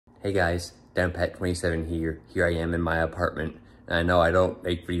Hey guys, DownPat27 here. Here I am in my apartment. And I know I don't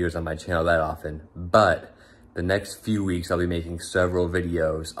make videos on my channel that often, but the next few weeks I'll be making several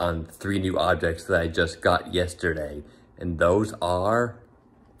videos on 3 new objects that I just got yesterday. And those are...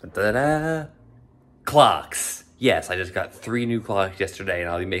 clocks! Yes, I just got 3 new clocks yesterday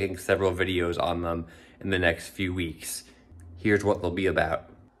and I'll be making several videos on them in the next few weeks. Here's what they'll be about.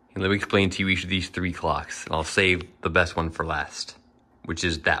 And let me explain to you each of these 3 clocks, and I'll save the best one for last, which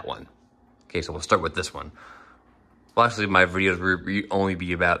is that one. Okay, so we'll start with this one. Well, actually, my videos will only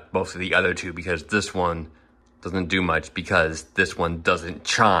be about most of the other 2 because this one doesn't do much because this one doesn't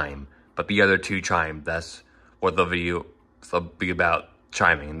chime. But the other 2 chime. That's what the video will be about,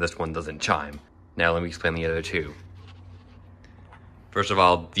 chiming, and this one doesn't chime. Now let me explain the other 2. First of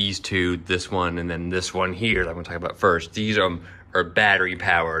all, these 2, this one, and then this one here that I'm going to talk about first. These are battery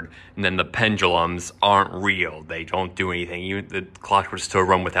powered, and then the pendulums aren't real. They don't do anything. Even the clock would still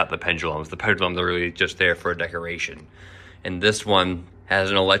run without the pendulums. The pendulums are really just there for a decoration. And this one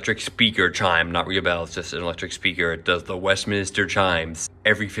has an electric speaker chime, not real bells, just an electric speaker. It does the Westminster chimes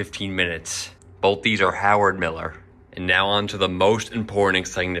every 15 minutes. Both these are Howard Miller. And now on to the most important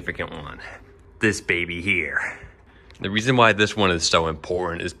and significant one. This baby here. The reason why this one is so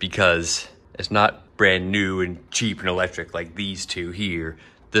important is because it's not brand new and cheap and electric like these 2 here.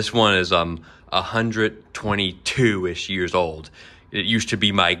 This one is 122-ish years old. It used to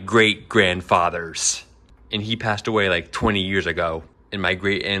be my great-grandfather's, and he passed away like 20 years ago. And my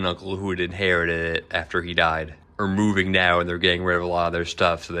great-aunt-uncle who had inherited it after he died are moving now, and they're getting rid of a lot of their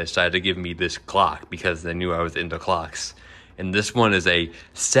stuff, so they decided to give me this clock because they knew I was into clocks. And this one is a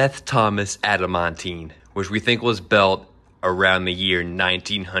Seth Thomas Adamantine, which we think was built around the year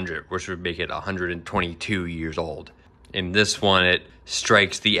 1900, which would make it 122 years old. In this one, it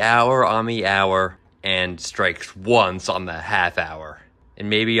strikes the hour on the hour and strikes once on the half hour. And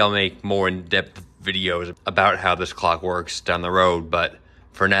maybe I'll make more in-depth videos about how this clock works down the road, but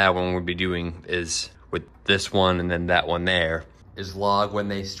for now, what we'll be doing is, with this one and then that one there, is log when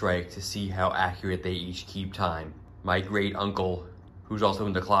they strike to see how accurate they each keep time. My great uncle, who's also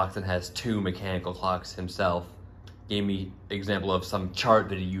into clocks and has 2 mechanical clocks himself, gave me an example of some chart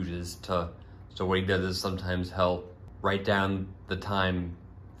that he uses so what he does is sometimes he'll write down the time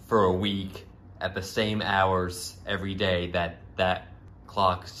for a week at the same hours every day that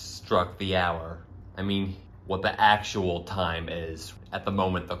clock struck the hour. I mean, what the actual time is at the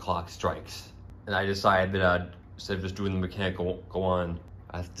moment the clock strikes. And I decided that instead of just doing the mechanical one,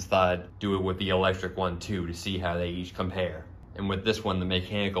 I just thought I'd do it with the electric one too to see how they each compare. And with this one, the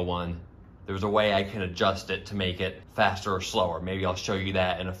mechanical one, there's a way I can adjust it to make it faster or slower. Maybe I'll show you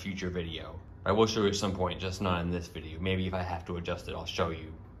that in a future video. I will show you at some point, just not in this video. Maybe if I have to adjust it, I'll show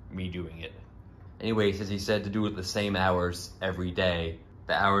you me doing it. Anyway, since he said to do it the same hours every day,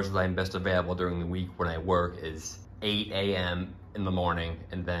 the hours that I'm best available during the week when I work is 8 a.m. in the morning,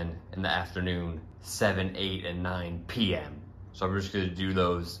 and then in the afternoon, 7, 8, and 9 p.m. So I'm just gonna do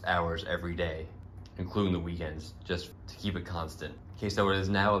those hours every day, including the weekends, just to keep it constant. Okay, so it is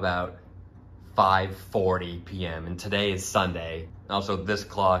now about 5:40 p.m. and today is Sunday. And also this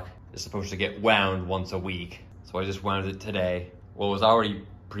clock is supposed to get wound once a week. So I just wound it today. Well, it was already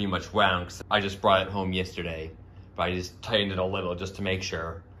pretty much wound because I just brought it home yesterday, but I just tightened it a little just to make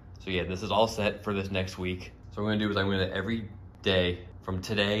sure. So yeah, this is all set for this next week. So what I'm gonna do is I'm gonna every day from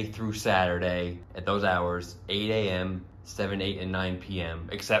today through Saturday at those hours, 8 a.m., 7, 8, and 9 p.m.,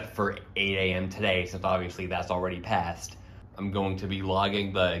 except for 8 a.m. today, since obviously that's already passed. I'm going to be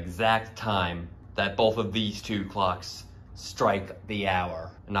logging the exact time that both of these 2 clocks strike the hour.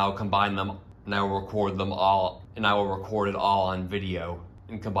 And I'll combine them, and I will record them all, and I will record it all on video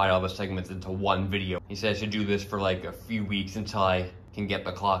and combine all the segments into one video. He said I should do this for like a few weeks until I can get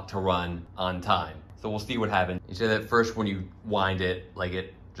the clock to run on time. So we'll see what happens. He said that first when you wind it,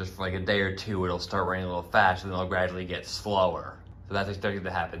 just for like a day or 2, it'll start running a little fast and then it'll gradually get slower. So that's expected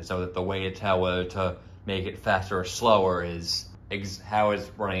to happen. So that the way to tell whether to make it faster or slower is how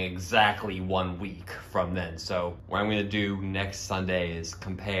it's running exactly 1 week from then. So what I'm gonna do next Sunday is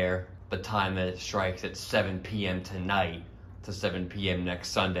compare the time that it strikes at 7 p.m. tonight to 7 p.m. next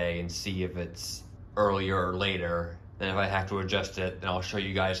Sunday and see if it's earlier or later. Then if I have to adjust it, then I'll show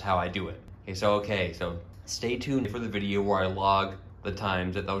you guys how I do it. Okay, so stay tuned for the video where I log the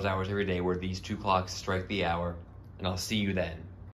times at those hours every day where these 2 clocks strike the hour, and I'll see you then.